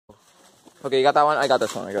Okay, you got that one? I got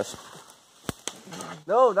this one, I guess.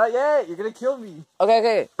 No, not yet. You're gonna kill me.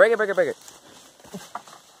 Okay. Break it.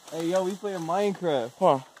 Hey, yo, we playing Minecraft.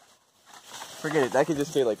 Hold on. Forget it. That can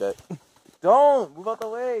just stay like that. Don't move out the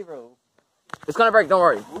way, bro. It's gonna break, don't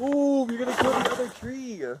worry. Ooh, you're gonna kill the other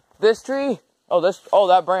tree. This tree? Oh,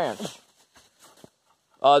 that branch.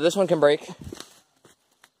 This one can break.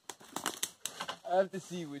 I have to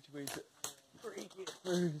see which way to break it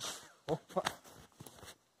first. Oh my.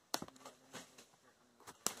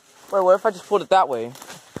 Wait, what if I just pulled it that way?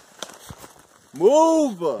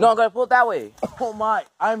 Move! No, I'm gonna pull it that way. Oh my,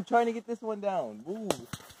 I'm trying to get this one down. Move.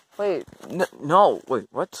 Wait, no, wait,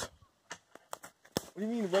 what? What do you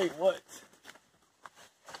mean, wait, what?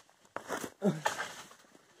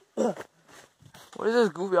 What is this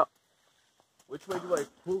goofy? Which way do I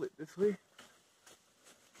pull it? This way?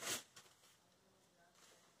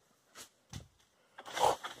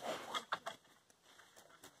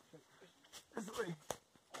 This way.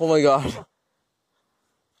 Oh my god.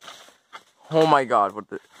 Oh my god, what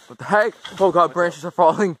the heck? Oh god, branches are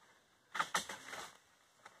falling.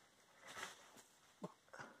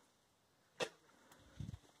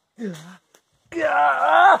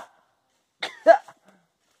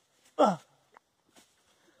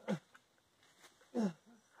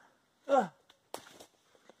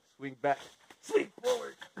 Swing back. Swing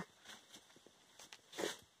forward.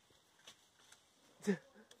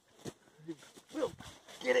 We'll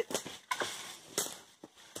get it.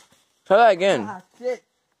 Try that again. Ah, shit.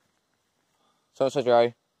 So such your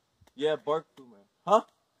eye. Yeah, bark through, man. Huh?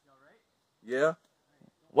 Yeah.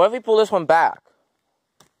 What if we pull this one back?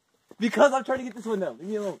 Because I'm trying to get this one down. Leave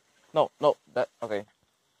me alone. No, that, okay.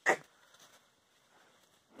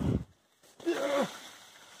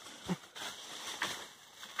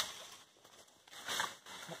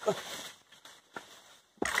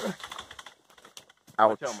 Ouch.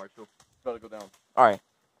 Watch out, Marshall. It's about to go down. Alright.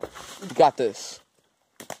 We got this.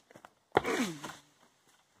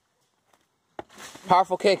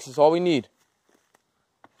 Powerful kicks is all we need.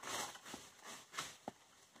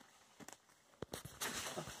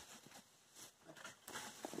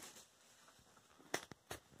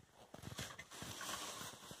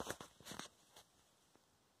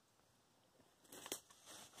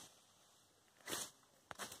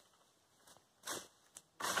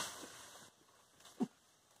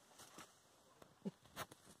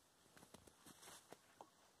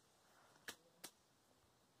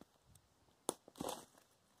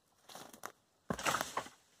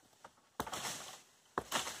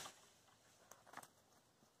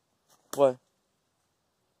 What?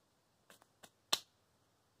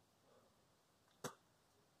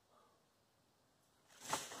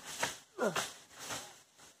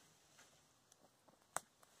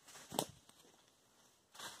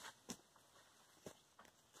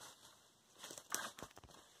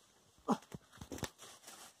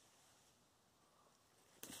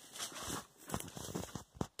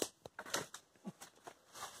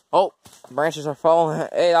 Oh, branches are falling.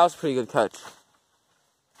 Hey, that was a pretty good catch.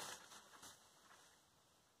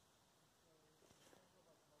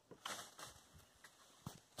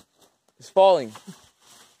 It's falling.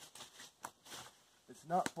 It's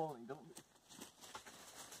not falling. Don't.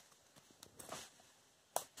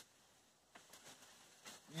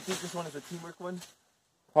 You think this one is a teamwork one?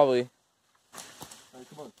 Probably. Alright,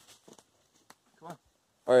 come on. Come on.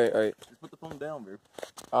 Alright. Just put the phone down, bro.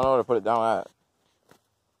 I don't know where to put it down at.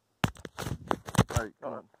 Alright,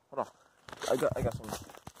 come on. Hold on. I got something.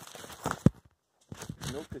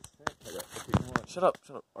 No cassette. Okay, come on. Shut up.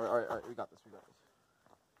 Alright, we got this.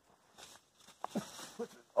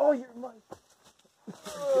 Oh, you're my.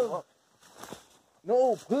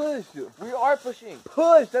 No, push. We are pushing.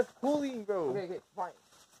 Push. That's pulling, bro. Okay, fine.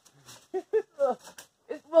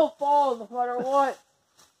 It will fall no matter what.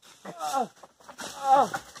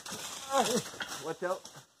 Watch out.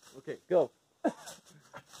 Okay, go.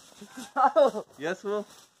 Yes, Will?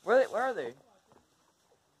 Where are they?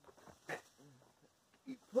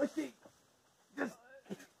 Keep pushing. Just.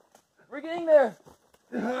 We're getting there.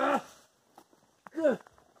 Good.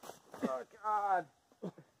 Oh, God.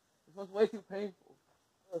 This was way too painful.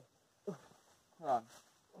 Hold on.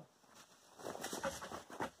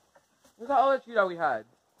 What's that other tree that we had?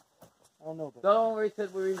 I don't know, but The other one where he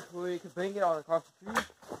said where we could bang it on across the tree?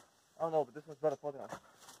 I don't know, but this one's about to fall down.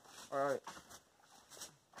 Alright.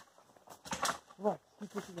 Come on,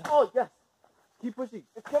 keep pushing down. Oh, yes. Keep pushing.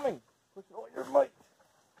 It's coming. Push all your might.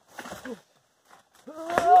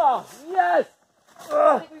 Oh, yes.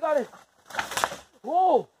 I think we got it.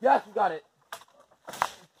 Whoa. Yes, we got it.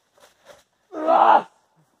 Come on.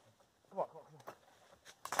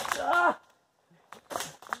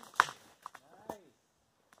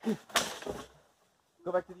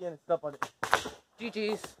 Go back to the end and step on it.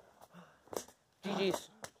 GG's. GG's.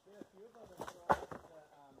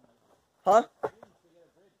 Huh?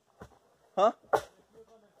 Huh?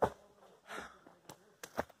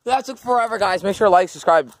 That took forever, guys. Make sure to like,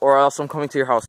 subscribe, or else I'm coming to your house.